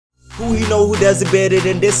Who you know who does it better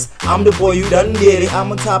than this? I'm the boy, you done did it.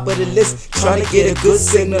 I'm on top of the list, trying to get a good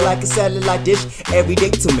signal like a satellite dish every day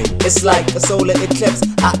to me. It's like a solar eclipse.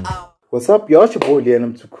 What's up, y'all? It's your boy, and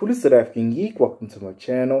I'm the coolest s.a.geek geek. Welcome to my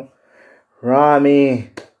channel. Ramy.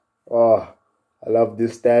 Oh, I love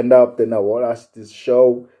this stand-up. Then I watched this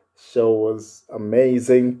show. The show was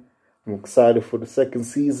amazing. I'm excited for the second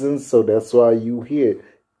season, so that's why you here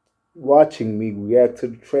watching me react to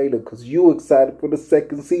the trailer, because you excited for the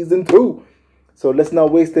second season too. So let's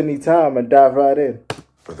not waste any time and dive right in.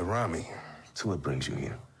 Brother Ramy, so what brings you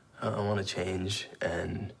here? I want to change,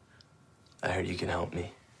 and I heard you can help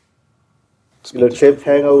me. You know, Chip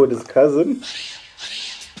hang out with his cousin.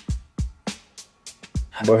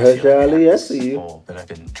 Mahershala, I see you. That I've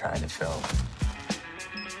been trying to fill.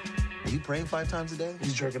 Are you praying 5 times a day?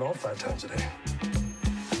 He's jerking off 5 times a day.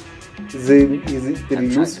 Did he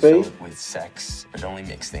lose faith? With sex, it only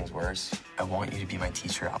makes things worse. I want you to be my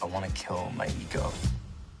teacher. I want to kill my ego.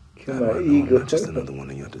 Kill my ego. Not just another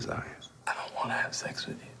one of your desires. I don't want to have sex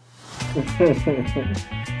with you.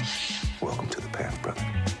 Welcome to the path, brother.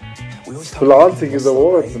 We always flaunting his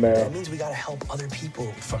awards now. That means we gotta help other people.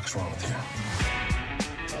 What the fuck's wrong with you?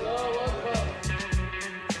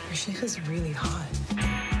 Rashika's really hot.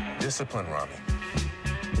 Discipline, Ramy.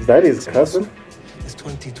 Is that his cousin? It's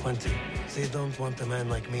 2020. They don't want a man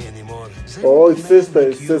like me anymore. Oh, his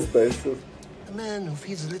sister, his sister. A man who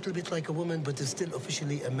feels a little bit like a woman, but is still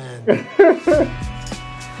officially a man. I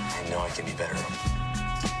know I can be better.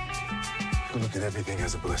 You look at everything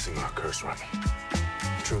as a blessing or a curse, Ramy.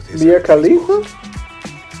 The truth is, Mia Khalifa?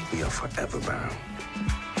 we are forever bound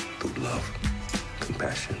through love,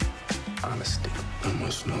 compassion, honesty. I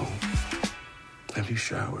must know. Have you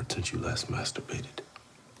showered since you last masturbated?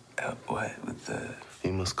 What? With the...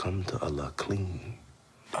 You must come to Allah clean.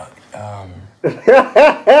 That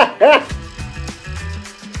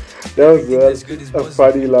was a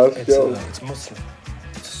funny last joke. It's Muslim.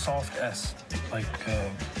 It's a soft S, like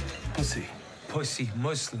pussy. Pussy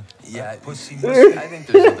Muslim. Yeah, pussy Muslim. I think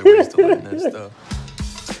there's other ways to learn this stuff.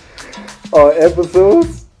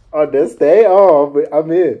 Episodes on this day? Oh,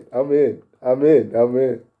 I'm in.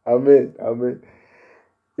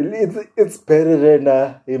 It's better than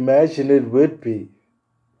I imagined it would be.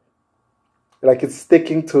 Like, it's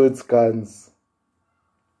sticking to its guns.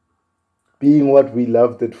 Being what we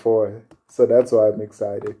loved it for. So that's why I'm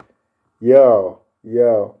excited. Yo.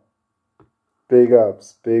 Big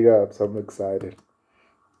ups. I'm excited.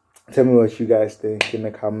 Tell me what you guys think in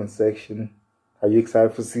the comment section. Are you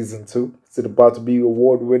excited for season 2? Is it about to be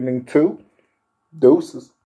award-winning too? Deuces.